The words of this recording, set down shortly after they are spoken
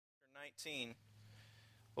19.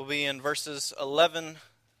 We'll be in verses 11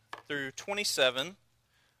 through 27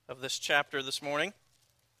 of this chapter this morning.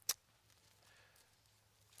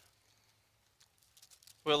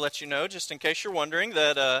 We'll let you know, just in case you're wondering,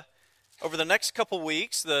 that over the next couple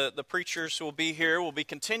weeks, the preachers who will be here will be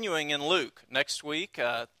continuing in Luke. Next week,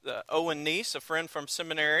 Owen Neese, a friend from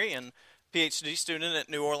seminary and PhD student at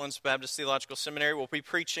New Orleans Baptist Theological Seminary, will be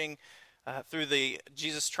preaching through the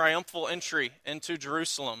Jesus' triumphal entry into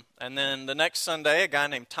Jerusalem. And then the next Sunday, a guy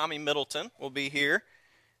named Tommy Middleton will be here,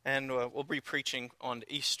 and we'll be preaching on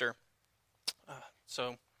Easter. So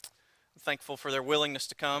I'm thankful for their willingness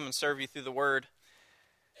to come and serve you through the Word.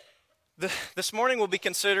 This morning we'll be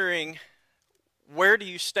considering, where do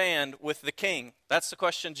you stand with the King? That's the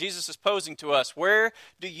question Jesus is posing to us. Where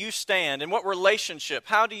do you stand? In what relationship?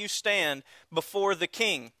 How do you stand before the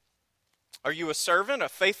King? Are you a servant, a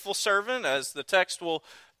faithful servant, as the text will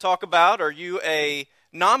talk about? Are you a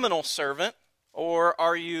nominal servant, or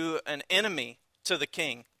are you an enemy to the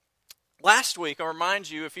King? Last week, I'll remind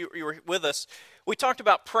you, if you were with us, we talked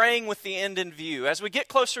about praying with the end in view. As we get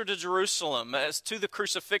closer to Jerusalem, as to the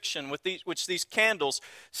crucifixion, which these candles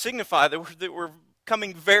signify that we're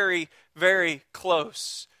coming very, very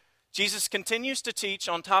close. Jesus continues to teach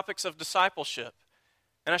on topics of discipleship.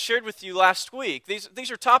 And I shared with you last week,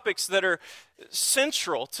 these are topics that are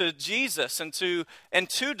central to Jesus and to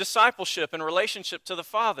discipleship and relationship to the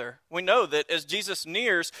Father. We know that as Jesus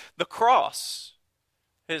nears the cross,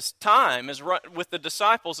 his time with the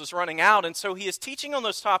disciples is running out, and so he is teaching on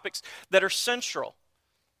those topics that are central.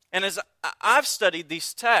 And as I've studied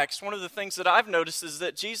these texts, one of the things that I've noticed is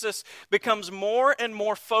that Jesus becomes more and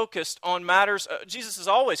more focused on matters. Jesus is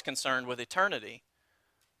always concerned with eternity.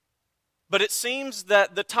 But it seems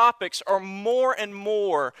that the topics are more and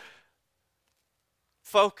more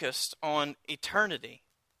focused on eternity.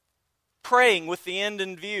 Praying with the end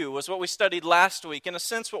in view was what we studied last week. In a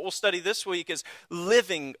sense, what we'll study this week is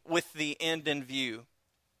living with the end in view.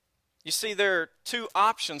 You see, there are two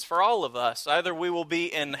options for all of us. Either we will be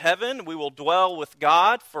in heaven, we will dwell with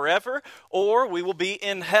God forever, or we will be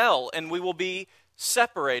in hell and we will be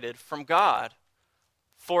separated from God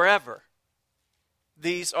forever.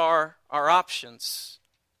 These are our options.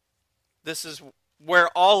 This is where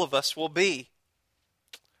all of us will be.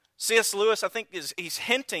 C.S. Lewis, I think he's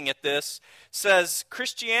hinting at this, says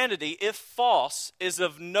Christianity, if false, is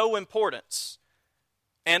of no importance,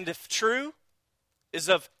 and if true, is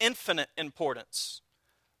of infinite importance.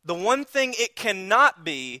 The one thing it cannot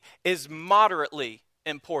be is moderately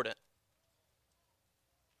important.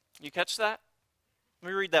 You catch that? Let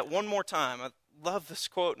me read that one more time. I love this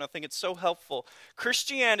quote, and I think it's so helpful.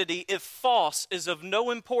 Christianity, if false, is of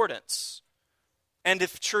no importance, and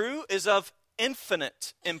if true, is of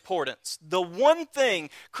infinite importance. The one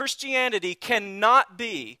thing Christianity cannot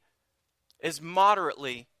be is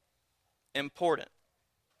moderately important.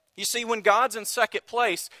 You see, when God's in second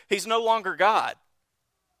place, He's no longer God.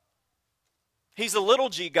 He's a little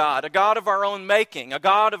g God, a God of our own making, a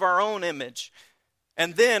God of our own image.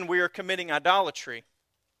 And then we are committing idolatry.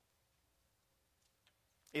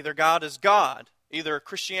 Either God is God, either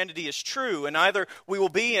Christianity is true, and either we will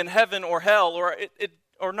be in heaven or hell,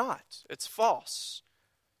 or not. It's false.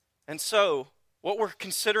 And so, what we're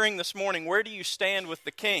considering this morning, where do you stand with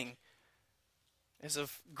the King, is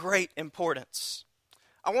of great importance.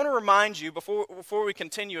 I want to remind you, before we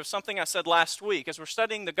continue, of something I said last week. As we're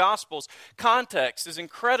studying the Gospels, context is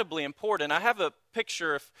incredibly important. I have a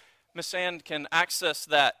picture, if Miss Ann can access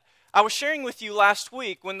that. I was sharing with you last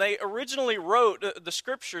week, when they originally wrote the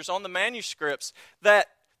Scriptures on the manuscripts, that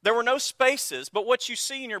there were no spaces, but what you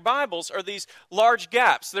see in your Bibles are these large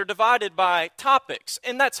gaps. They're divided by topics,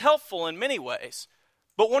 and that's helpful in many ways.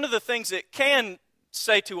 But one of the things it can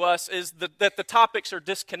say to us is that the topics are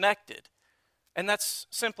disconnected. And that's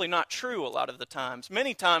simply not true a lot of the times.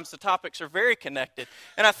 Many times the topics are very connected.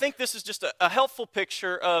 And I think this is just a helpful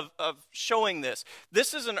picture of showing this.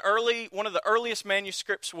 This is one of the earliest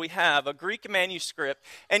manuscripts we have, a Greek manuscript.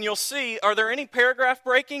 And you'll see, are there any paragraph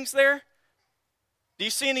breakings there? Do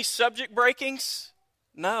you see any subject breakings?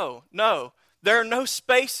 No. There are no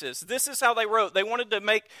spaces. This is how they wrote. They wanted to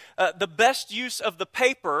make the best use of the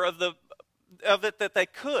paper of it that they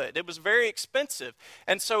could. It was very expensive.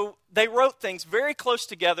 And so they wrote things very close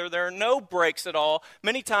together. There are no breaks at all.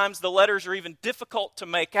 Many times the letters are even difficult to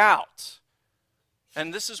make out.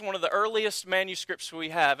 And this is one of the earliest manuscripts we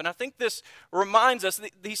have. And I think this reminds us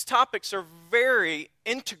that these topics are very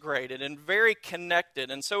integrated and very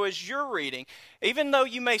connected. And so as you're reading, even though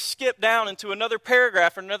you may skip down into another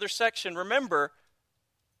paragraph or another section, remember,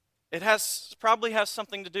 it probably has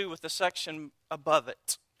something to do with the section above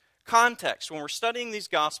it. context, when we're studying these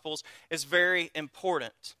Gospels, is very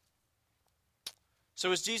important.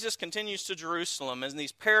 So as Jesus continues to Jerusalem, in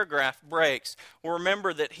these paragraph breaks, we'll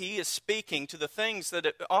remember that he is speaking to the things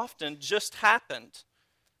that often just happened,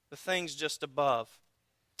 the things just above.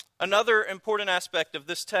 Another important aspect of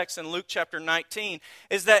this text in Luke chapter 19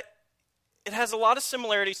 is that it has a lot of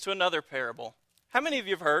similarities to another parable. How many of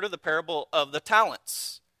you have heard of the parable of the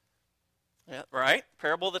talents? Yeah, right?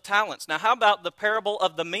 Parable of the talents. Now, how about the parable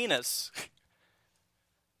of the minas?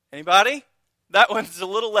 Anybody? That one's a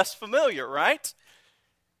little less familiar, right?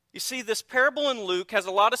 You see, this parable in Luke has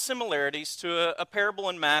a lot of similarities to a parable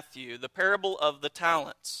in Matthew, the parable of the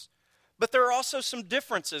talents. But there are also some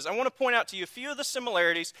differences. I want to point out to you a few of the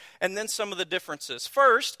similarities and then some of the differences.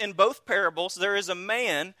 First, in both parables, there is a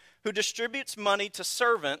man who distributes money to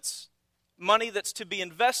servants, money that's to be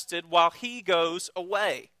invested while he goes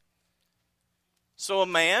away. So a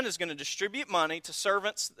man is going to distribute money to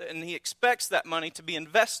servants, and he expects that money to be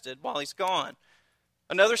invested while he's gone.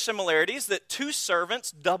 Another similarity is that two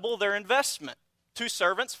servants double their investment. Two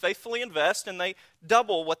servants faithfully invest, and they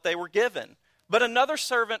double what they were given. But another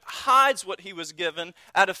servant hides what he was given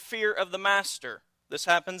out of fear of the master. This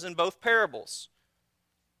happens in both parables.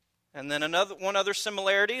 And then one other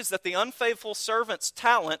similarity is that the unfaithful servant's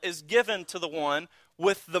talent is given to the one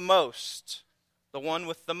with the most. The one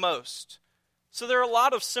with the most. So there are a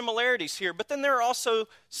lot of similarities here, but then there are also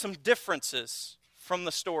some differences from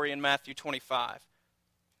the story in Matthew 25.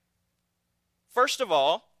 First of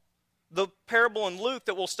all, the parable in Luke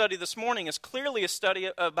that we'll study this morning is clearly a study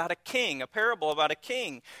about a king, a parable about a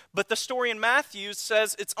king. But the story in Matthew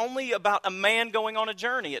says it's only about a man going on a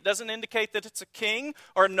journey. It doesn't indicate that it's a king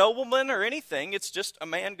or a nobleman or anything. It's just a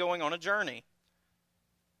man going on a journey.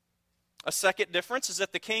 A second difference is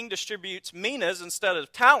that the king distributes minas instead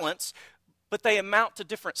of talents, but they amount to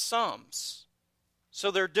different sums.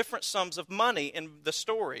 So there are different sums of money in the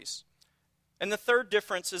stories. And the third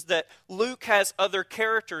difference is that Luke has other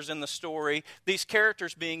characters in the story, these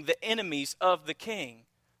characters being the enemies of the king.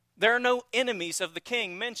 There are no enemies of the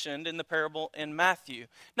king mentioned in the parable in Matthew.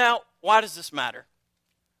 Now, why does this matter?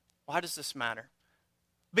 Why does this matter?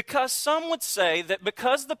 Because some would say that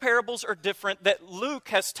because the parables are different, that Luke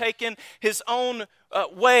has taken his own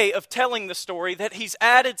way of telling the story, that he's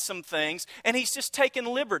added some things, and he's just taken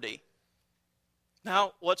liberty.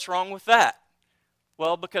 Now, what's wrong with that?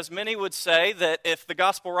 Well, because many would say that if the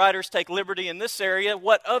gospel writers take liberty in this area,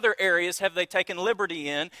 what other areas have they taken liberty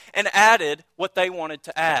in and added what they wanted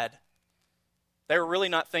to add? They were really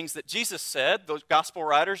not things that Jesus said. Those gospel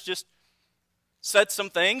writers just said some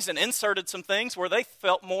things and inserted some things where they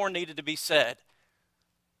felt more needed to be said.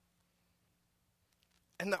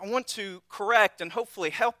 And I want to correct and hopefully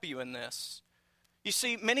help you in this. You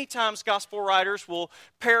see, many times gospel writers will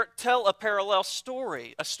tell a parallel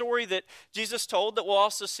story, a story that Jesus told that we'll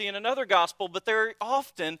also see in another gospel, but there are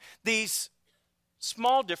often these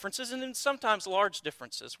small differences and then sometimes large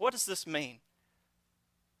differences. What does this mean?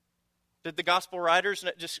 Did the gospel writers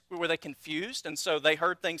were they confused and so they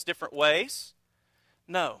heard things different ways?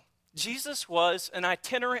 No. Jesus was an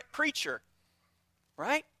itinerant preacher,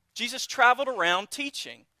 right? Jesus traveled around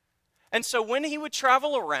teaching. And so when he would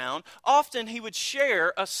travel around, often he would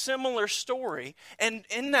share a similar story, and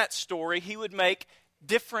in that story he would make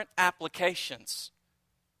different applications.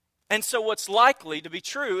 And so what's likely to be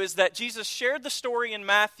true is that Jesus shared the story in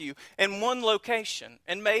Matthew in one location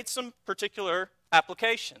and made some particular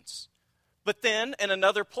applications. But then in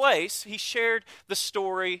another place, he shared the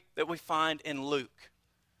story that we find in Luke.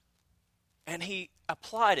 And he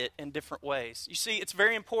applied it in different ways. You see, it's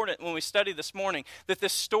very important when we study this morning that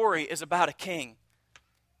this story is about a king.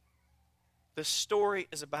 This story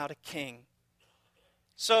is about a king.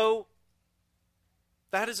 So,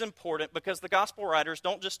 that is important because the gospel writers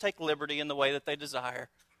don't just take liberty in the way that they desire,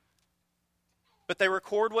 but they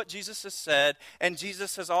record what Jesus has said, and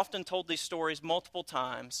Jesus has often told these stories multiple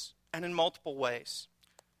times and in multiple ways.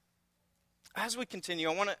 As we continue,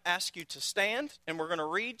 I want to ask you to stand, and we're going to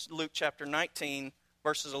read Luke chapter 19,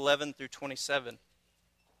 verses 11 through 27.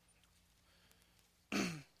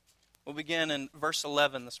 We'll begin in verse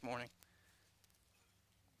 11 this morning.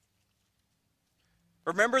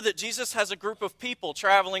 Remember that Jesus has a group of people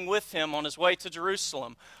traveling with him on his way to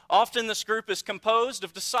Jerusalem. Often this group is composed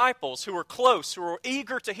of disciples who are close, who are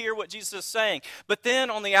eager to hear what Jesus is saying. But then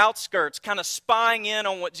on the outskirts, kind of spying in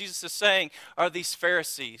on what Jesus is saying, are these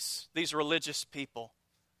Pharisees, these religious people.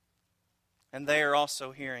 And they are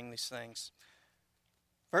also hearing these things.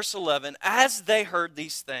 Verse 11, as they heard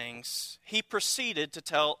these things, he proceeded to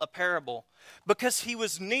tell a parable, because he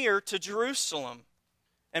was near to Jerusalem.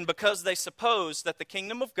 And because they supposed that the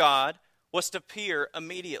kingdom of God was to appear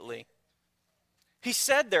immediately. He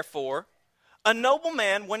said, therefore, a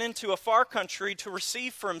nobleman went into a far country to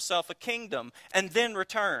receive for himself a kingdom and then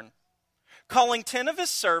return. Calling 10 of his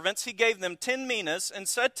servants, he gave them 10 minas and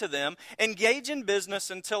said to them, engage in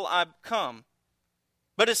business until I come.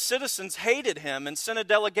 But his citizens hated him and sent a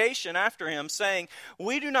delegation after him, saying,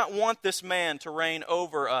 we do not want this man to reign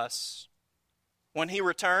over us. When he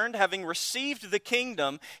returned, having received the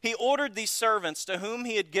kingdom, he ordered these servants to whom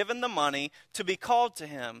he had given the money to be called to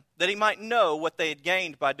him, that he might know what they had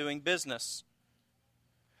gained by doing business.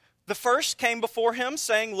 The first came before him,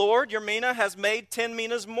 saying, Lord, your mina has made 10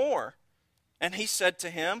 minas more. And he said to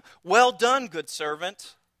him, well done, good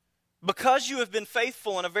servant. Because you have been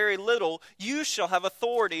faithful in a very little, you shall have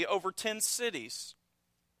authority over 10 cities.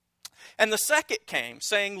 And the second came,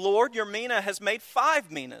 saying, Lord, your mina has made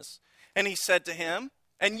 5 minas. And he said to him,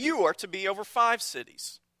 and you are to be over 5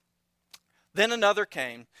 cities. Then another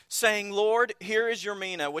came, saying, Lord, here is your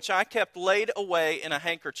mina, which I kept laid away in a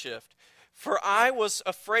handkerchief. For I was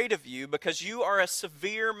afraid of you, because you are a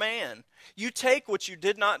severe man. You take what you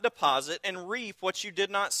did not deposit and reap what you did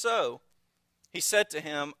not sow. He said to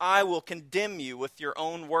him, I will condemn you with your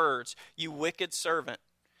own words, you wicked servant.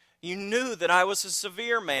 You knew that I was a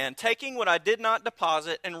severe man, taking what I did not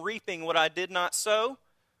deposit and reaping what I did not sow.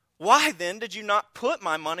 Why then did you not put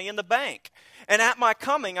my money in the bank? And at my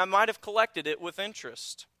coming I might have collected it with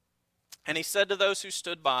interest. And he said to those who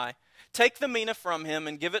stood by, take the mina from him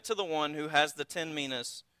and give it to the one who has the 10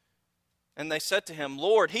 minas. And they said to him,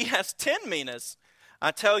 Lord, he has 10 minas.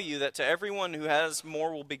 I tell you that to everyone who has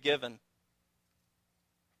more will be given.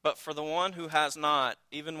 But for the one who has not,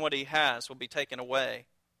 even what he has will be taken away.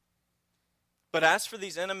 But as for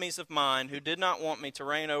these enemies of mine who did not want me to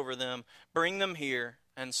reign over them, bring them here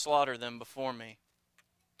and slaughter them before me.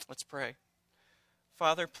 Let's pray.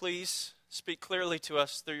 Father, please speak clearly to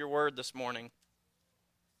us through your word this morning.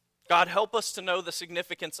 God, help us to know the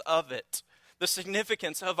significance of it, the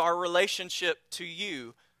significance of our relationship to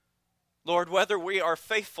you. Lord, whether we are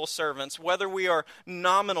faithful servants, whether we are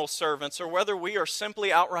nominal servants, or whether we are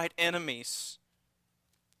simply outright enemies,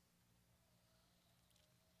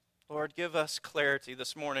 Lord, give us clarity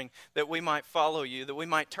this morning that we might follow you, that we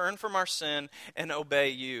might turn from our sin and obey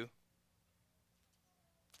you.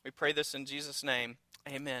 We pray this in Jesus' name.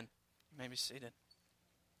 Amen. You may be seated.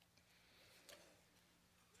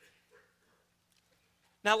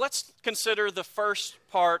 Now let's consider the first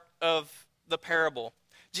part of the parable.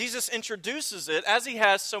 Jesus introduces it, as he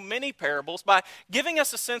has so many parables, by giving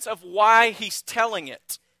us a sense of why he's telling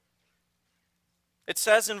it. It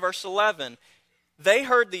says in verse 11, they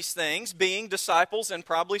heard these things, being disciples and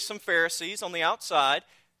probably some Pharisees on the outside,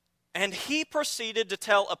 and he proceeded to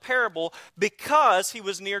tell a parable because he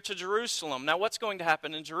was near to Jerusalem. Now what's going to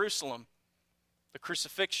happen in Jerusalem? The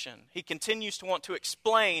crucifixion. He continues to want to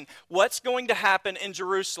explain what's going to happen in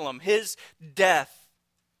Jerusalem, his death.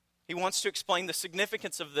 He wants to explain the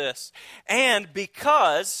significance of this. And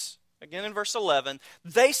because, again in verse 11,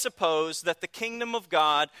 they supposed that the kingdom of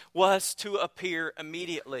God was to appear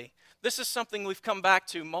immediately. This is something we've come back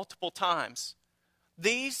to multiple times.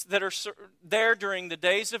 These that are there during the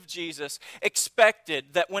days of Jesus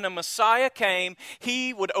expected that when a Messiah came,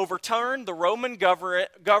 he would overturn the Roman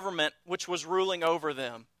government which was ruling over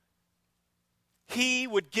them. He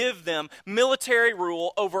would give them military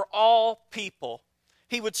rule over all people.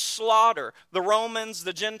 He would slaughter the Romans,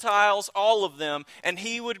 the Gentiles, all of them, and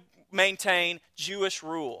he would maintain Jewish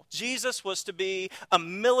rule. Jesus was to be a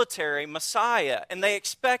military Messiah, and they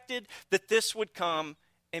expected that this would come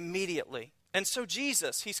immediately. And so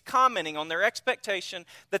Jesus, he's commenting on their expectation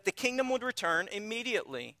that the kingdom would return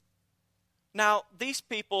immediately. Now, these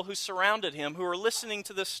people who surrounded him, who are listening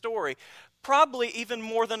to this story, probably even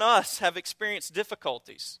more than us have experienced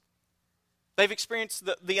difficulties. They've experienced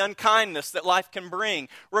the unkindness that life can bring.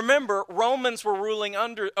 Remember, Romans were ruling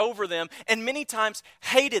over them and many times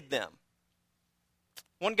hated them.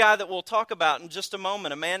 One guy that we'll talk about in just a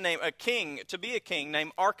moment, a king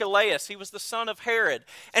named Archelaus. He was the son of Herod.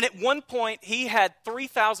 And at one point, he had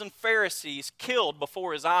 3,000 Pharisees killed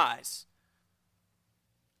before his eyes.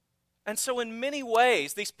 And so in many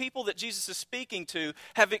ways, these people that Jesus is speaking to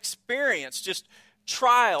have experienced just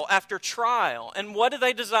trial after trial. And what do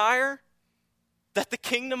they desire? That the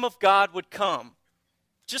kingdom of God would come,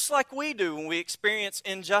 just like we do when we experience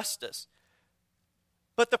injustice.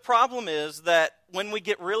 But the problem is that when we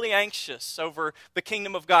get really anxious over the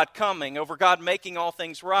kingdom of God coming, over God making all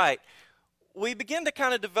things right, we begin to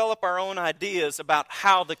kind of develop our own ideas about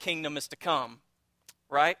how the kingdom is to come,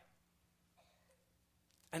 right?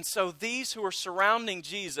 And so these who are surrounding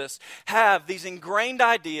Jesus have these ingrained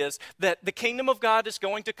ideas that the kingdom of God is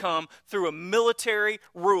going to come through a military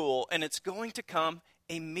rule, and it's going to come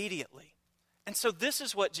immediately. And so this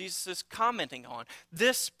is what Jesus is commenting on,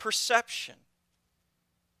 this perception.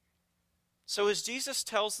 So as Jesus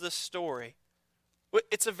tells this story,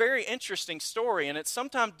 it's a very interesting story, and it's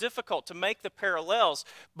sometimes difficult to make the parallels.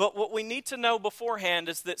 But what we need to know beforehand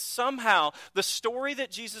is that somehow the story that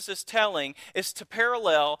Jesus is telling is to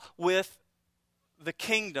parallel with the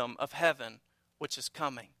kingdom of heaven, which is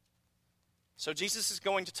coming. So Jesus is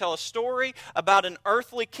going to tell a story about an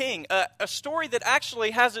earthly king, a story that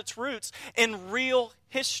actually has its roots in real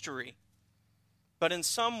history. But in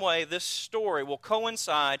some way, this story will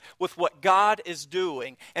coincide with what God is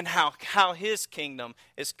doing and how His kingdom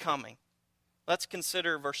is coming. Let's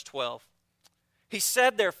consider verse 12. He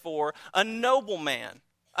said, therefore, a nobleman.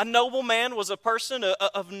 A nobleman was a person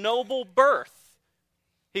of noble birth.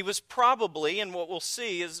 He was probably, and what we'll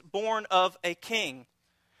see, is born of a king.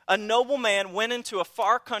 A nobleman went into a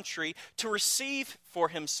far country to receive for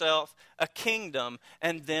himself a kingdom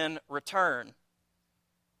and then return.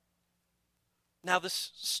 Now,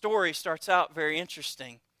 this story starts out very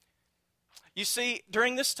interesting. You see,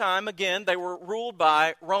 during this time, again, they were ruled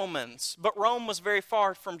by Romans. But Rome was very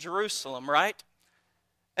far from Jerusalem, right?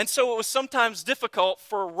 And so it was sometimes difficult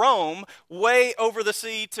for Rome, way over the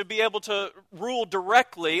sea, to be able to rule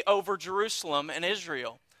directly over Jerusalem and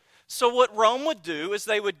Israel. So what Rome would do is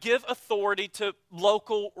they would give authority to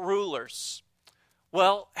local rulers.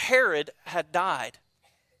 Well, Herod had died.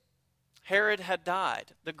 Herod had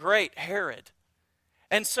died, the great Herod.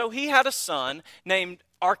 And so he had a son named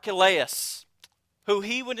Archelaus, who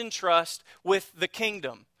he would entrust with the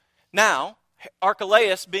kingdom. Now,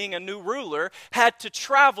 Archelaus, being a new ruler, had to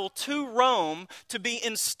travel to Rome to be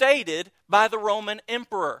instated by the Roman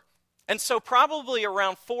emperor. And so probably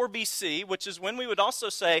around 4 BC, which is when we would also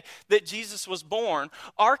say that Jesus was born,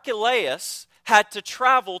 Archelaus had to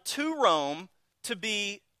travel to Rome to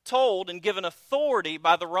be told and given authority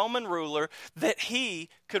by the Roman ruler that he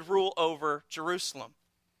could rule over Jerusalem,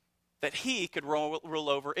 that he could rule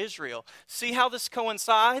over Israel. See how this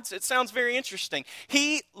coincides? It sounds very interesting.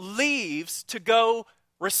 He leaves to go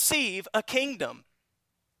receive a kingdom.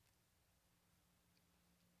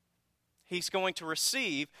 He's going to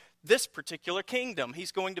receive this particular kingdom.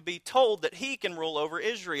 He's going to be told that he can rule over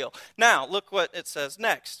Israel. Now, look what it says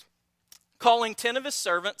next. Calling 10 of his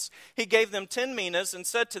servants, he gave them 10 minas and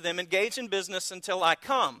said to them, engage in business until I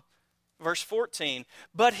come. Verse 14,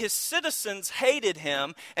 but his citizens hated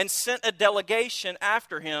him and sent a delegation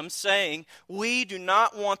after him, saying, we do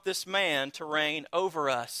not want this man to reign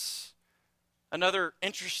over us. Another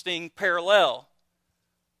interesting parallel.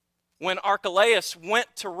 When Archelaus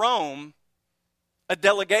went to Rome, a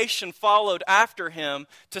delegation followed after him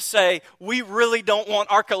to say, we really don't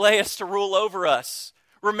want Archelaus to rule over us.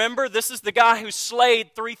 Remember, this is the guy who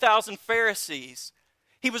slayed 3,000 Pharisees.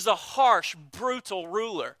 He was a harsh, brutal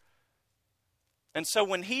ruler. And so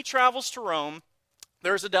when he travels to Rome,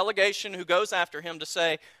 there's a delegation who goes after him to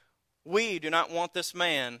say, we do not want this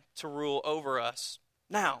man to rule over us.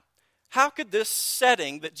 Now, how could this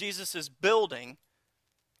setting that Jesus is building,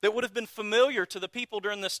 that would have been familiar to the people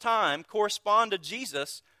during this time, correspond to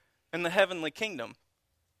Jesus and the heavenly kingdom?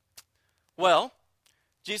 Well,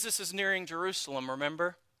 Jesus is nearing Jerusalem,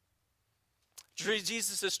 remember?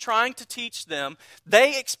 Jesus is trying to teach them.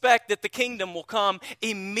 They expect that the kingdom will come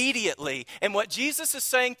immediately. And what Jesus is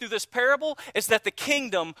saying through this parable is that the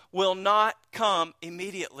kingdom will not come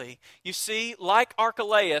immediately. You see, like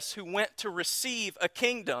Archelaus, who went to receive a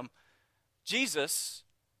kingdom, Jesus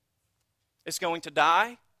is going to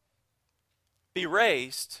die, be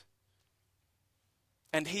raised,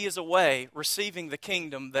 and he is away receiving the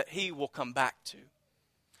kingdom that he will come back to.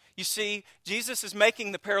 You see, Jesus is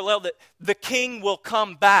making the parallel that the king will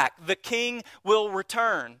come back. The king will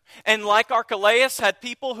return. And like Archelaus had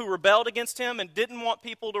people who rebelled against him and didn't want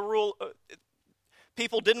people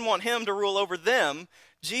didn't want him to rule over them,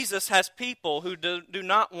 Jesus has people who do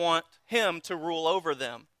not want him to rule over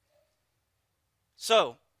them.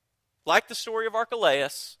 So, like the story of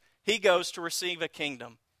Archelaus, he goes to receive a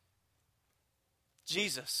kingdom.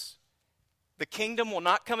 Jesus, the kingdom will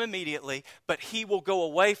not come immediately, but he will go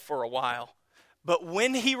away for a while. But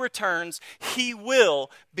when he returns, he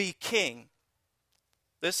will be king.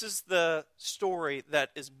 This is the story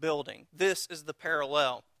that is building. This is the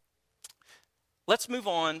parallel. Let's move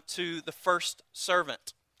on to the first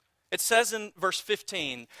servant. It says in verse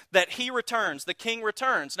 15 that he returns, the king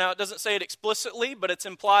returns. Now, it doesn't say it explicitly, but it's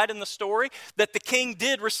implied in the story that the king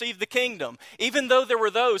did receive the kingdom. Even though there were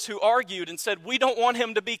those who argued and said, we don't want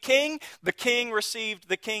him to be king, the king received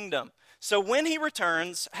the kingdom. So when he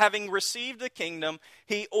returns, having received the kingdom,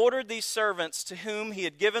 he ordered these servants to whom he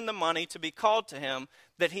had given the money to be called to him,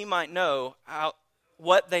 that he might know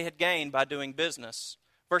what they had gained by doing business.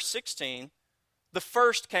 Verse 16, the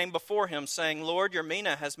first came before him, saying, Lord, your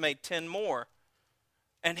mina has made 10 more.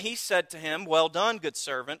 And he said to him, well done, good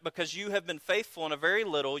servant, because you have been faithful in a very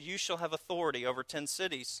little, you shall have authority over 10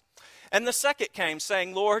 cities. And the second came,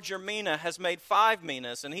 saying, Lord, your mina has made 5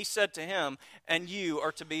 minas. And he said to him, and you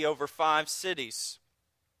are to be over 5 cities.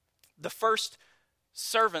 The first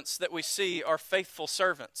servants that we see are faithful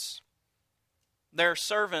servants. They're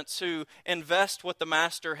servants who invest what the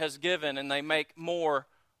master has given, and they make more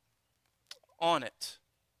on it.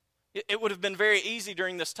 It would have been very easy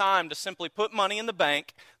during this time to simply put money in the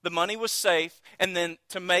bank, the money was safe, and then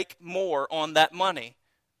to make more on that money.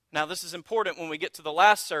 Now, this is important when we get to the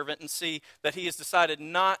last servant and see that he has decided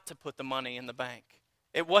not to put the money in the bank.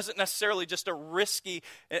 It wasn't necessarily just a risky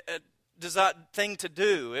thing to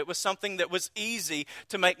do. It was something that was easy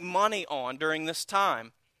to make money on during this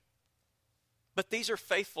time. But these are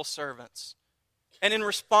faithful servants. And in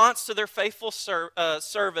response to their faithful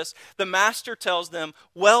service, the master tells them,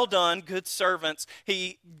 well done, good servants.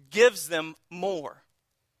 He gives them more.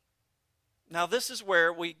 Now, this is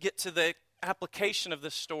where we get to the application of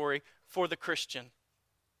this story for the Christian.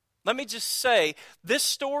 Let me just say, this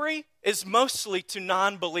story is mostly to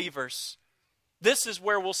non-believers. This is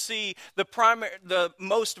where we'll see the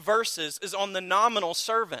most verses is on the nominal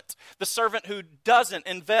servant, the servant who doesn't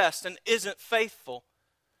invest and isn't faithful.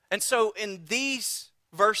 And so in these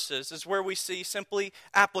verses is where we see simply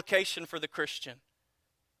application for the Christian.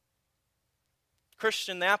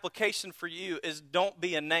 Christian, the application for you is don't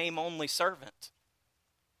be a name-only servant.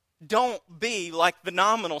 Don't be like the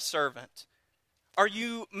nominal servant. Are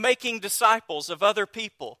you making disciples of other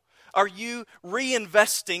people? Are you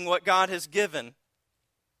reinvesting what God has given?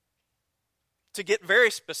 To get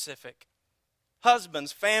very specific,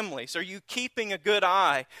 husbands, families, are you keeping a good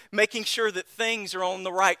eye, making sure that things are on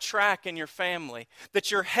the right track in your family,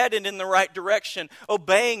 that you're headed in the right direction,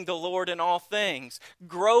 obeying the Lord in all things,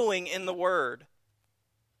 growing in the Word?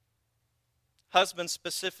 Husbands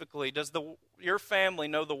specifically, does your family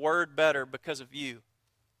know the Word better because of you?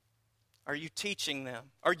 Are you teaching them?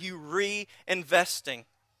 Are you reinvesting?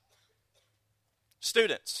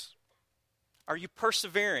 Students, are you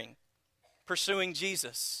persevering, pursuing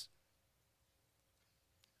Jesus?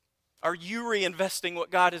 Are you reinvesting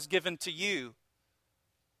what God has given to you?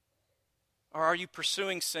 Or are you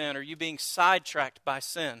pursuing sin? Are you being sidetracked by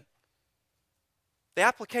sin? The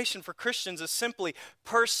application for Christians is simply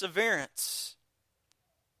perseverance.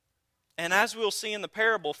 And as we'll see in the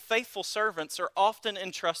parable, faithful servants are often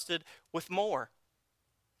entrusted with more.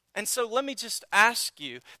 And so let me just ask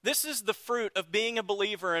you, this is the fruit of being a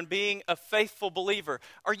believer and being a faithful believer.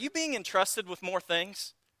 Are you being entrusted with more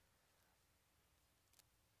things?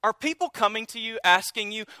 Are people coming to you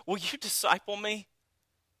asking you, will you disciple me?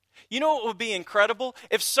 You know what would be incredible?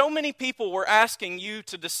 If so many people were asking you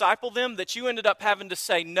to disciple them that you ended up having to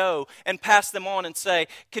say no and pass them on and say,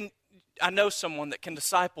 I know someone that can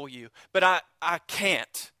disciple you, but I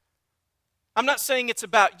can't. I'm not saying it's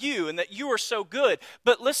about you and that you are so good,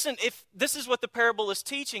 but listen, if this is what the parable is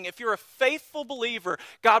teaching, if you're a faithful believer,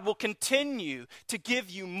 God will continue to give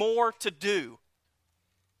you more to do.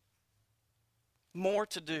 More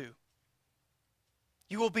to do.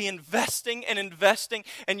 You will be investing,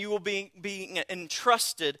 and you will be being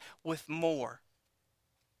entrusted with more.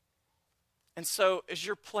 And so, is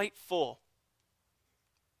your plate full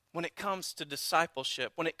when it comes to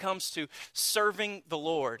discipleship, when it comes to serving the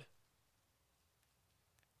Lord?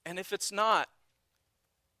 And if it's not,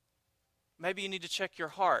 maybe you need to check your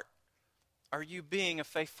heart. Are you being a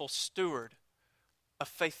faithful steward, a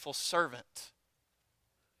faithful servant?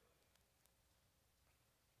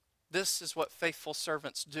 This is what faithful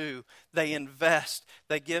servants do. They invest.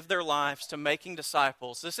 They give their lives to making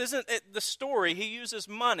disciples. This isn't the story. He uses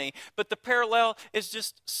money, but the parallel is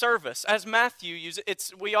just service. As Matthew uses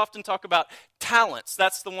it, we often talk about talents.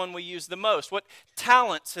 That's the one we use the most. What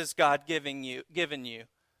talents has God given you?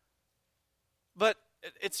 But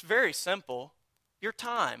it's very simple. Your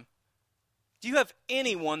time. Do you have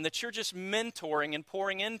anyone that you're just mentoring and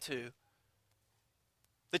pouring into?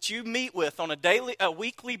 That you meet with on a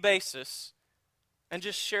weekly basis and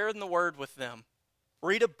just sharing the Word with them.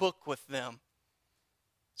 Read a book with them.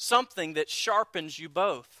 Something that sharpens you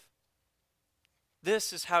both.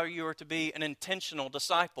 This is how you are to be an intentional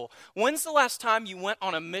disciple. When's the last time you went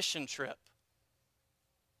on a mission trip?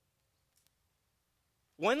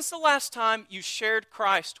 When's the last time you shared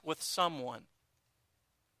Christ with someone?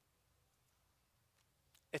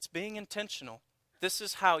 It's being intentional. This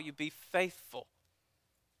is how you be faithful.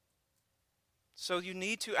 So you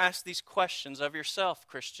need to ask these questions of yourself,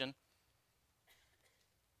 Christian.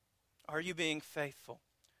 Are you being faithful?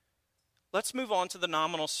 Let's move on to the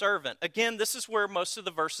nominal servant. Again, this is where most of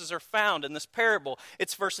the verses are found in this parable.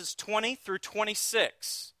 It's verses 20 through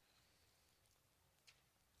 26.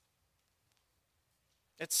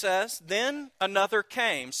 It says, "Then another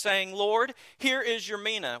came, saying, 'Lord, here is your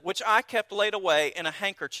mina, which I kept laid away in a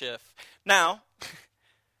handkerchief.'" Now,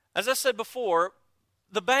 as I said before,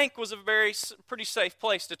 the bank was a pretty safe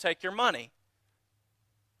place to take your money.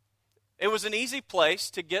 It was an easy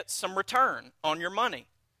place to get some return on your money.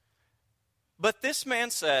 But this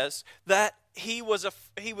man says that he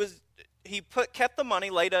kept the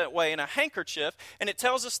money laid away in a handkerchief, and it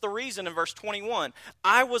tells us the reason in verse 21.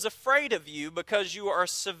 "I was afraid of you because you are a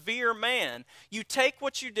severe man. You take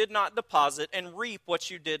what you did not deposit and reap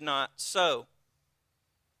what you did not sow."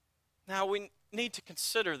 Now we need to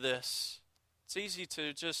consider this. It's easy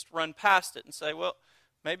to just run past it and say, well,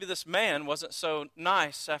 maybe this man wasn't so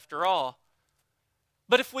nice after all.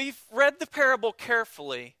 But if we've read the parable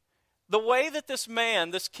carefully, the way that this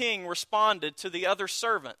man, this king, responded to the other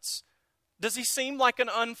servants, does he seem like an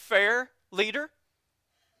unfair leader?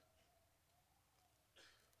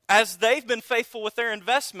 As they've been faithful with their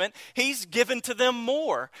investment, he's given to them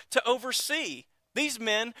more to oversee. These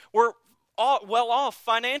men were well off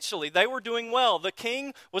financially. They were doing well. The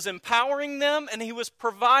king was empowering them and he was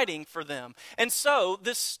providing for them. And so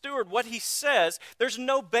this steward, what he says, there's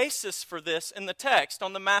no basis for this in the text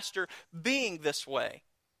on the master being this way.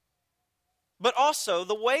 But also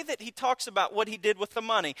the way that he talks about what he did with the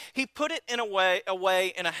money, he put it away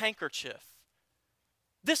in a handkerchief.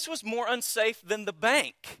 This was more unsafe than the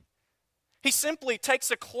bank. He simply takes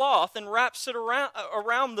a cloth and wraps it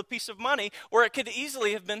around the piece of money where it could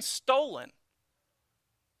easily have been stolen.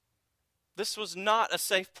 This was not a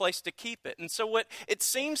safe place to keep it. And so what it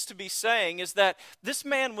seems to be saying is that this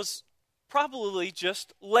man was probably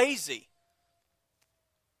just lazy.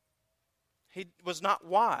 He was not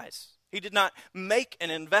wise. He did not make an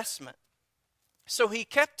investment. So he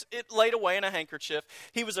kept it laid away in a handkerchief.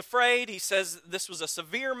 He was afraid. He says this was a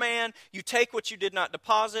severe man. You take what you did not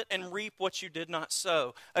deposit and reap what you did not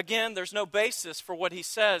sow. Again, there's no basis for what he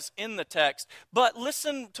says in the text. But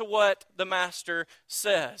listen to what the master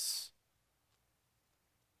says.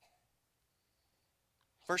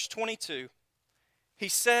 Verse 22. He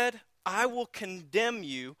said, "I will condemn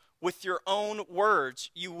you with your own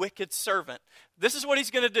words, you wicked servant." This is what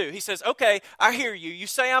he's going to do. He says, okay, I hear you. You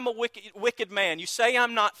say I'm a wicked man. You say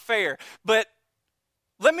I'm not fair. But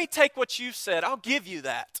let me take what you've said. I'll give you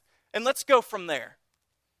that. And let's go from there.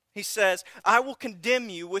 He says, "I will condemn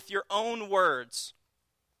you with your own words.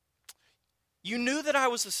 You knew that I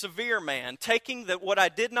was a severe man, taking what I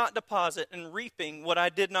did not deposit and reaping what I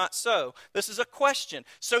did not sow." This is a question.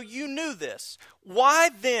 So you knew this. "Why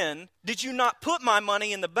then did you not put my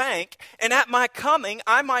money in the bank, and at my coming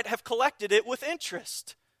I might have collected it with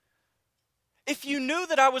interest?" If you knew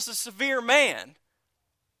that I was a severe man,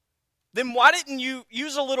 then why didn't you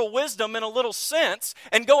use a little wisdom and a little sense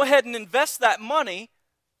and go ahead and invest that money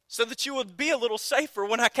so that you would be a little safer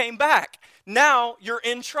when I came back? Now you're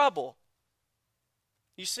in trouble.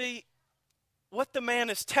 You see, what the man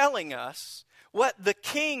is telling us, what the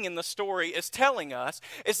king in the story is telling us,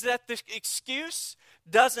 is that the excuse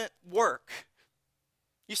doesn't work.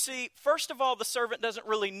 You see, first of all, the servant doesn't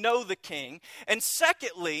really know the king. And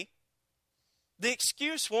secondly, the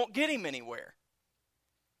excuse won't get him anywhere.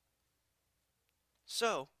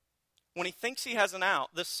 So, when he thinks he has an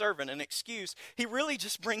out, this servant, an excuse, he really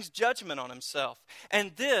just brings judgment on himself.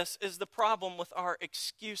 And this is the problem with our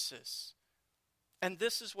excuses. And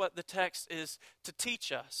this is what the text is to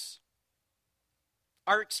teach us.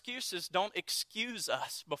 Our excuses don't excuse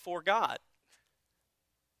us before God.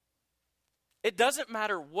 It doesn't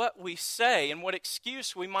matter what we say and what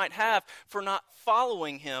excuse we might have for not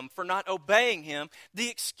following him, for not obeying him. The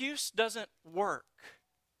excuse doesn't work.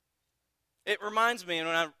 It reminds me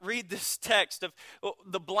when I read this text of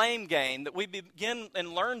the blame game that we begin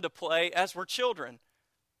and learn to play as we're children.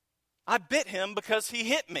 I bit him because he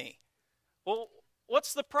hit me. Well,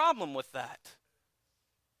 what's the problem with that?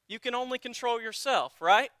 You can only control yourself,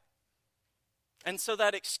 right? And so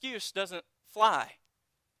that excuse doesn't fly.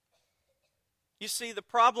 You see, the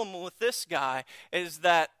problem with this guy is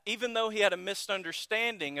that even though he had a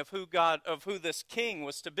misunderstanding of who this king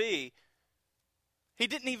was to be, He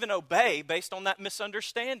didn't even obey based on that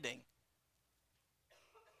misunderstanding.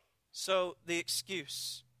 So, the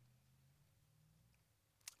excuse.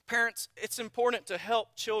 Parents, it's important to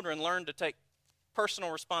help children learn to take personal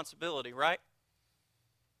responsibility, right?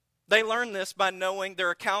 They learn this by knowing they're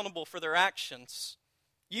accountable for their actions.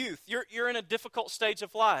 Youth, you're in a difficult stage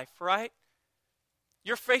of life, right?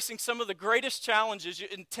 You're facing some of the greatest challenges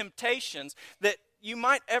and temptations that you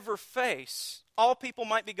might ever face. All people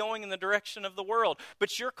might be going in the direction of the world,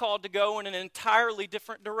 but you're called to go in an entirely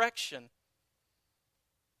different direction.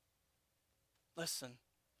 Listen,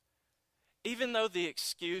 even though the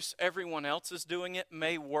excuse everyone else is doing it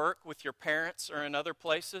may work with your parents or in other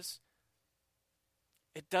places,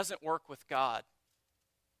 it doesn't work with God.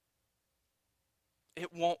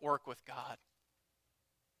 It won't work with God.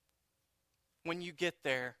 When you get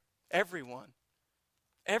there, everyone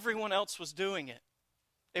else was doing it.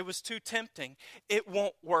 It was too tempting. It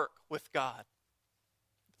won't work with God.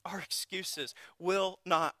 Our excuses will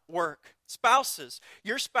not work. Spouses,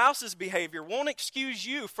 your spouse's behavior won't excuse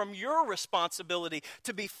you from your responsibility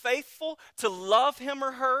to be faithful, to love him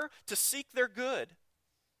or her, to seek their good.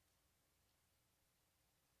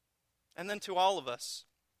 And then to all of us,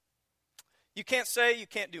 you can't say you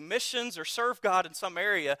can't do missions or serve God in some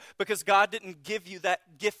area because God didn't give you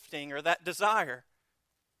that gifting or that desire.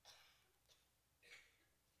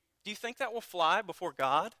 Do you think that will fly before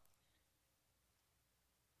God?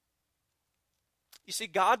 You see,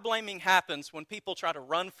 God blaming happens when people try to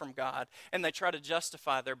run from God and they try to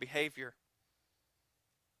justify their behavior.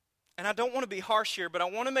 And I don't want to be harsh here, but I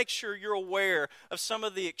want to make sure you're aware of some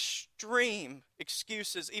of the extreme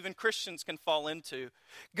excuses even Christians can fall into.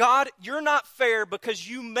 God, you're not fair because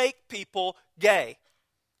you make people gay.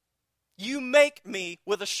 You make me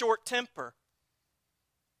with a short temper.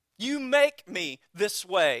 You make me this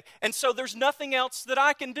way. And so there's nothing else that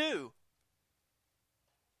I can do.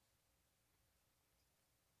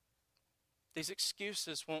 These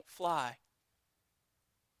excuses won't fly.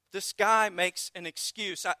 This guy makes an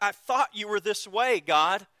excuse. I thought you were this way,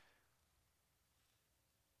 God.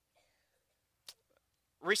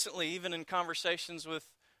 Recently, even in conversations with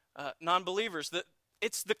non-believers, that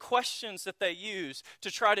it's the questions that they use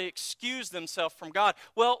to try to excuse themselves from God.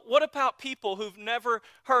 Well, what about people who've never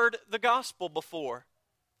heard the gospel before?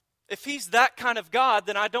 If he's that kind of God,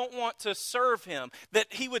 then I don't want to serve him. That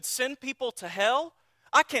he would send people to hell?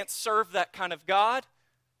 I can't serve that kind of God.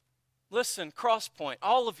 Listen, Crosspoint,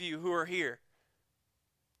 all of you who are here,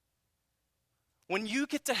 when you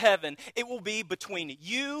get to heaven, it will be between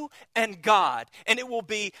you and God. And it will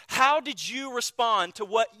be, how did you respond to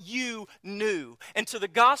what you knew and to the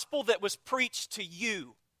gospel that was preached to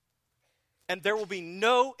you? And there will be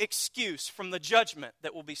no excuse from the judgment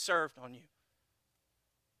that will be served on you.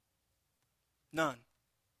 None.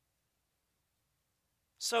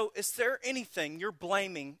 So, is there anything you're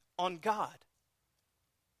blaming on God?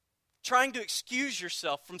 Trying to excuse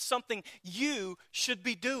yourself from something you should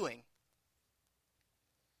be doing.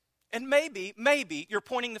 And maybe you're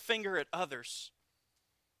pointing the finger at others.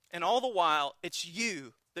 And all the while, it's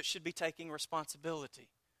you that should be taking responsibility.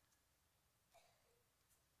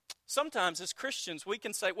 Sometimes as Christians, we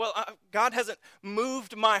can say, well, God hasn't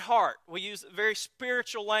moved my heart. We use very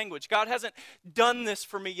spiritual language. God hasn't done this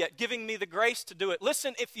for me yet, giving me the grace to do it.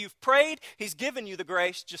 Listen, if you've prayed, he's given you the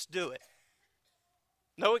grace, just do it.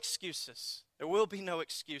 No excuses. There will be no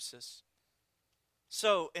excuses.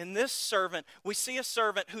 So, in this servant, we see a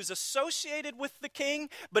servant who's associated with the king,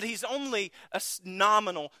 but he's only a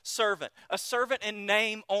nominal servant, a servant in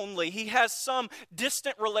name only. He has some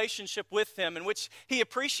distant relationship with him in which he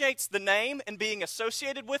appreciates the name and being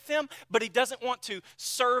associated with him, but he doesn't want to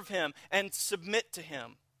serve him and submit to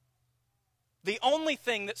him. The only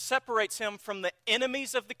thing that separates him from the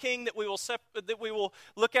enemies of the king that we will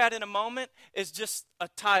look at in a moment is just a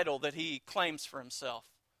title that he claims for himself.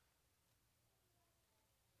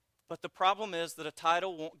 But the problem is that a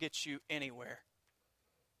title won't get you anywhere.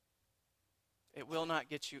 It will not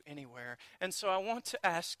get you anywhere. And so I want to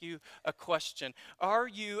ask you a question. Are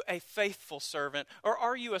you a faithful servant, or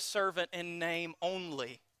are you a servant in name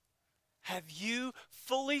only? Have you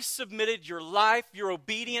fully submitted your life, your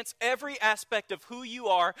obedience, every aspect of who you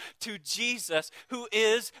are to Jesus, who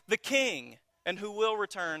is the King and who will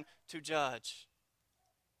return to judge?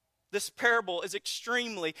 This parable is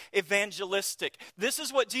extremely evangelistic. This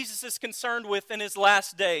is what Jesus is concerned with in his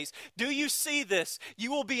last days. Do you see this?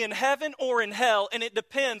 You will be in heaven or in hell, and it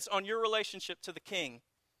depends on your relationship to the King.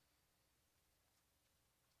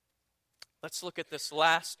 Let's look at this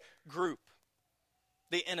last group.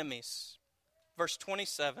 The enemies. Verse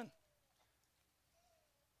 27.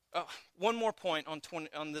 One more point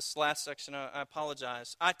on this last section. I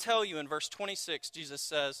apologize. I tell you, in verse 26, Jesus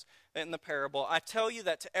says in the parable, I tell you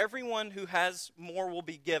that to everyone who has more will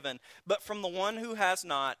be given, but from the one who has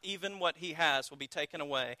not, even what he has will be taken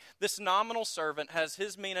away. This nominal servant has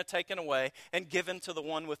his mina taken away and given to the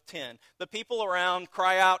one with 10. The people around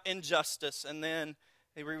cry out injustice, and then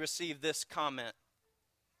they receive this comment.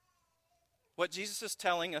 What Jesus is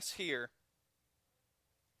telling us here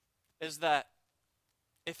is that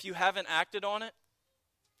if you haven't acted on it,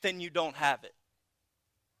 then you don't have it.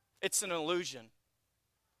 It's an illusion.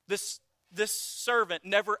 This servant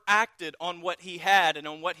never acted on what he had and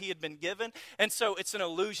on what he had been given, and so it's an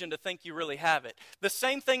illusion to think you really have it. The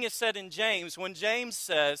same thing is said in James when James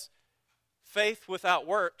says, faith without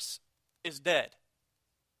works is dead.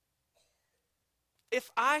 If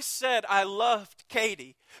I said I loved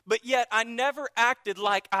Katie, but yet I never acted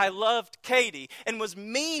like I loved Katie and was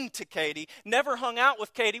mean to Katie, never hung out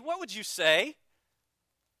with Katie, what would you say?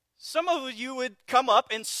 Some of you would come up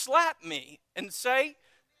and slap me and say,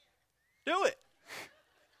 do it.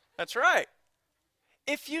 That's right.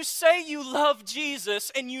 If you say you love Jesus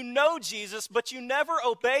and you know Jesus, but you never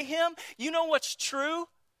obey him, you know what's true?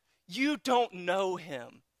 You don't know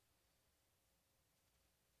him.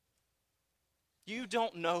 You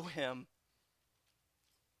don't know him.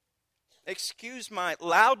 Excuse my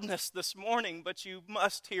loudness this morning, but you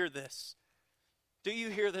must hear this. Do you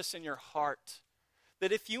hear this in your heart?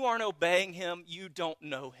 That if you aren't obeying him, you don't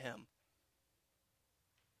know him.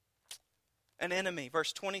 An enemy,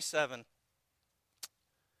 verse 27.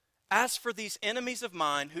 As for these enemies of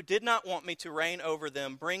mine who did not want me to reign over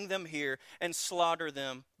them, bring them here and slaughter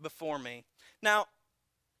them before me. Now,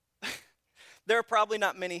 there are probably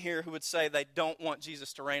not many here who would say they don't want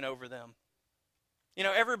Jesus to reign over them. You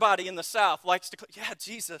know, everybody in the South likes to, yeah,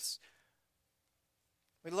 Jesus.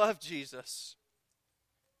 We love Jesus.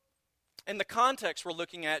 In the context we're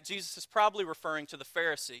looking at, Jesus is probably referring to the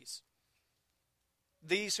Pharisees.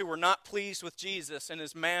 These who were not pleased with Jesus and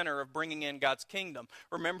his manner of bringing in God's kingdom.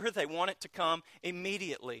 Remember, they want it to come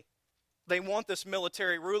immediately. They want this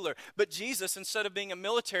military ruler. But Jesus, instead of being a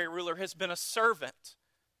military ruler, has been a servant.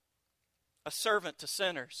 A servant to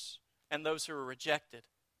sinners and those who are rejected.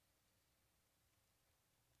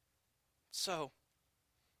 So,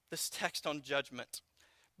 this text on judgment.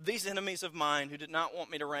 These enemies of mine who did not want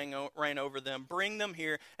me to reign over them, bring them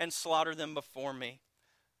here and slaughter them before me.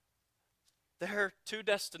 There are two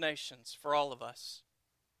destinations for all of us.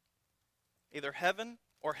 Either heaven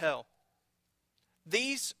or hell.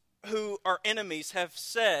 These who are enemies have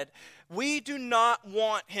said, we do not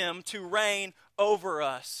want him to reign over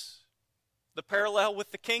us. The parallel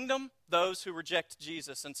with the kingdom, those who reject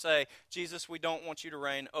Jesus and say, Jesus, we don't want you to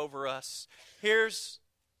reign over us. Here's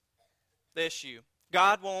the issue.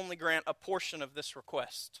 God will only grant a portion of this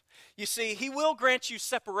request. You see, he will grant you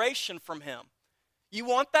separation from him. You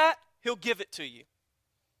want that? He'll give it to you.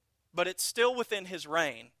 But it's still within his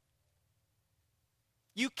reign.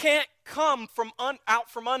 You can't come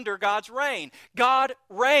out from under God's reign. God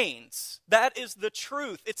reigns. That is the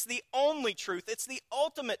truth. It's the only truth. It's the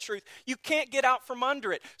ultimate truth. You can't get out from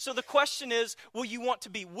under it. So the question is, will you want to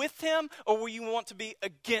be with him or will you want to be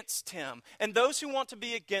against him? And those who want to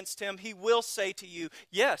be against him, he will say to you,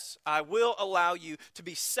 yes, I will allow you to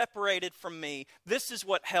be separated from me. This is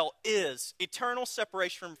what hell is, eternal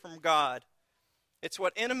separation from God. It's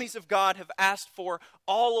what enemies of God have asked for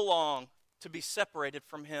all along, to be separated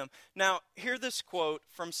from him. Now, hear this quote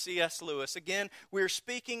from C.S. Lewis. Again, we're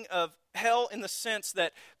speaking of hell in the sense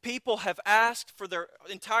that people have asked for their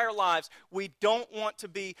entire lives, we don't want to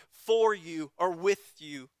be for you or with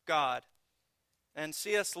you, God. And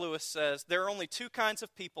C.S. Lewis says, there are only two kinds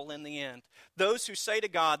of people in the end. Those who say to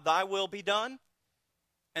God, thy will be done,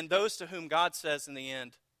 and those to whom God says in the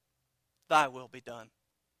end, thy will be done.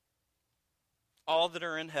 All that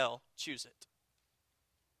are in hell, choose it.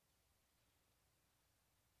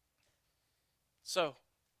 So,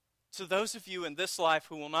 to those of you in this life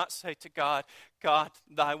who will not say to God, God,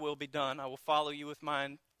 thy will be done, I will follow you with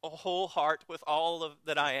my whole heart, with all of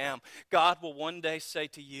that I am. God will one day say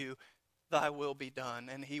to you, thy will be done,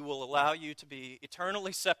 and he will allow you to be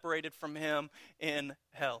eternally separated from him in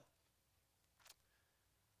hell.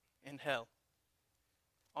 In hell.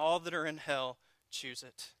 All that are in hell, choose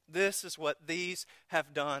it. This is what these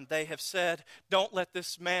have done. They have said, don't let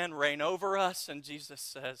this man reign over us, and Jesus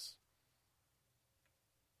says,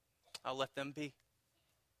 I'll let them be.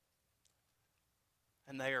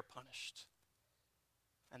 And they are punished.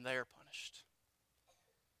 And they are punished.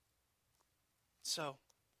 So,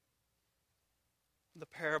 the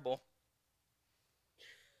parable.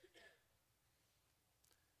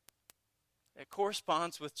 It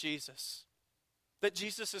corresponds with Jesus. That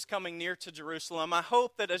Jesus is coming near to Jerusalem. I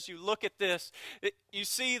hope that as you look at this, you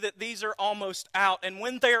see that these are almost out. And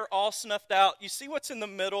when they are all snuffed out, you see what's in the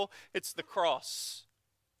middle? It's the cross.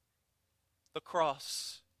 The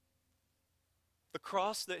cross. The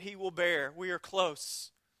cross that he will bear. We are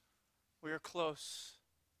close. We are close.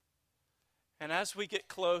 And as we get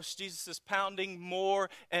close, Jesus is pounding more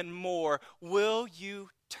and more. Will you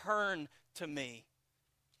turn to me?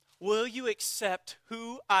 Will you accept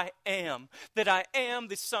who I am? That I am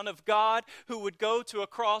the Son of God who would go to a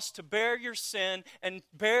cross to bear your sin and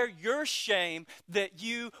bear your shame, that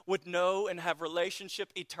you would know and have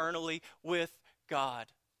relationship eternally with God.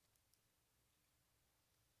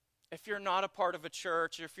 If you're not a part of a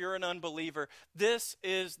church, if you're an unbeliever, this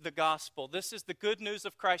is the gospel. This is the good news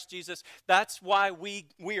of Christ Jesus. That's why we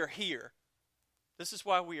are here. This is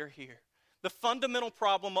why we are here. The fundamental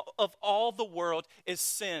problem of all the world is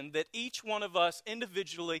sin, that each one of us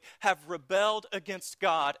individually have rebelled against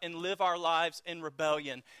God and live our lives in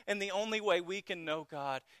rebellion. And the only way we can know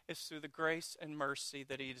God is through the grace and mercy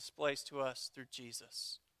that he displays to us through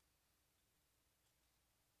Jesus.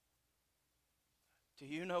 Do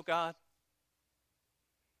you know God?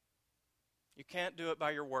 You can't do it by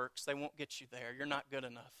your works. They won't get you there. You're not good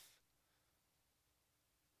enough.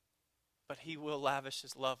 But he will lavish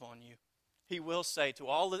his love on you. He will say, to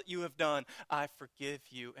all that you have done, I forgive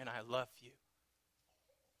you and I love you.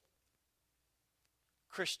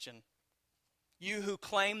 Christian, you who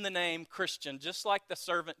claim the name Christian, just like the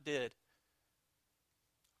servant did,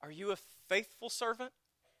 are you a faithful servant?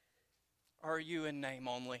 Or are you in name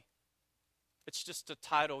only? It's just a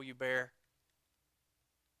title you bear.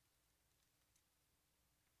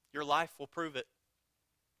 Your life will prove it.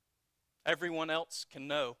 Everyone else can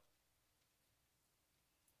know.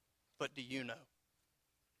 But do you know?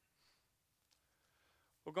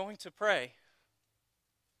 We're going to pray.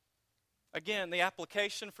 Again, the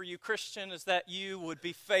application for you, Christian, is that you would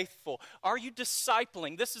be faithful. Are you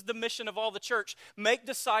discipling? This is the mission of all the church. Make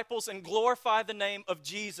disciples and glorify the name of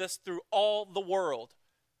Jesus through all the world.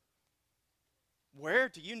 Where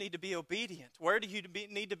do you need to be obedient? Where do you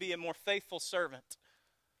need to be a more faithful servant?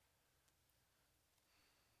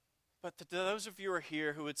 But to those of you who are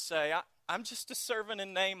here who would say, I'm just a servant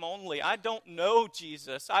in name only. I don't know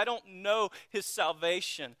Jesus. I don't know his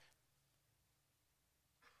salvation.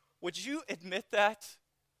 Would you admit that?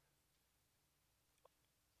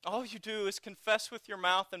 All you do is confess with your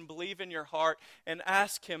mouth and believe in your heart and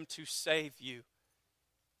ask him to save you.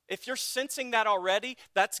 If you're sensing that already,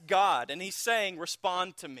 that's God. And he's saying,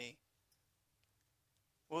 respond to me.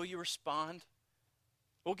 Will you respond?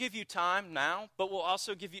 We'll give you time now, but we'll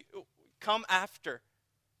also give you, come after.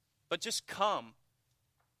 But just come.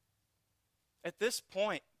 At this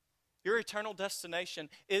point, your eternal destination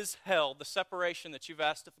is hell, the separation that you've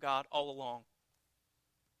asked of God all along.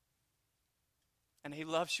 And he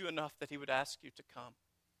loves you enough that he would ask you to come.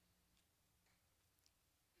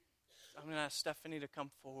 I'm going to ask Stephanie to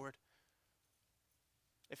come forward.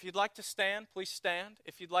 If you'd like to stand, please stand.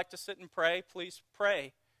 If you'd like to sit and pray, please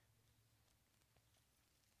pray.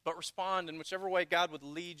 But respond in whichever way God would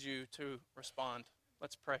lead you to respond.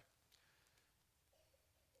 Let's pray.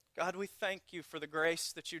 God, we thank you for the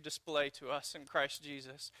grace that you display to us in Christ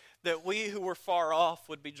Jesus, that we who were far off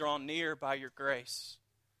would be drawn near by your grace,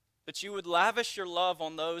 that you would lavish your love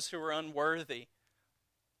on those who are unworthy.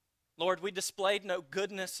 Lord, we displayed no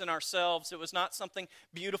goodness in ourselves. It was not something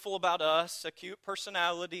beautiful about us, a cute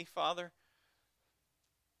personality, Father,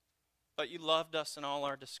 but you loved us in all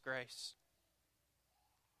our disgrace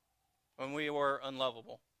when we were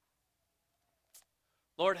unlovable.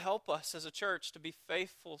 Lord, help us as a church to be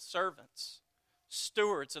faithful servants,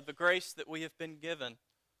 stewards of the grace that we have been given.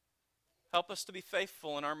 Help us to be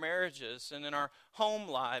faithful in our marriages and in our home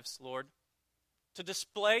lives, Lord, to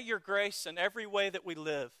display your grace in every way that we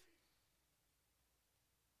live.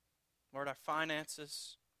 Lord, our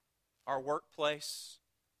finances, our workplace,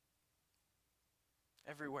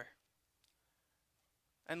 everywhere.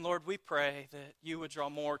 And Lord, we pray that you would draw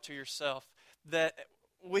more to yourself, that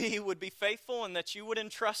we would be faithful and that you would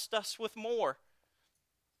entrust us with more.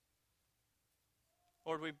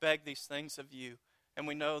 Lord, we beg these things of you, and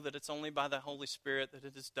we know that it's only by the Holy Spirit that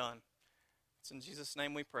it is done. It's in Jesus'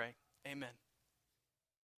 name we pray. Amen.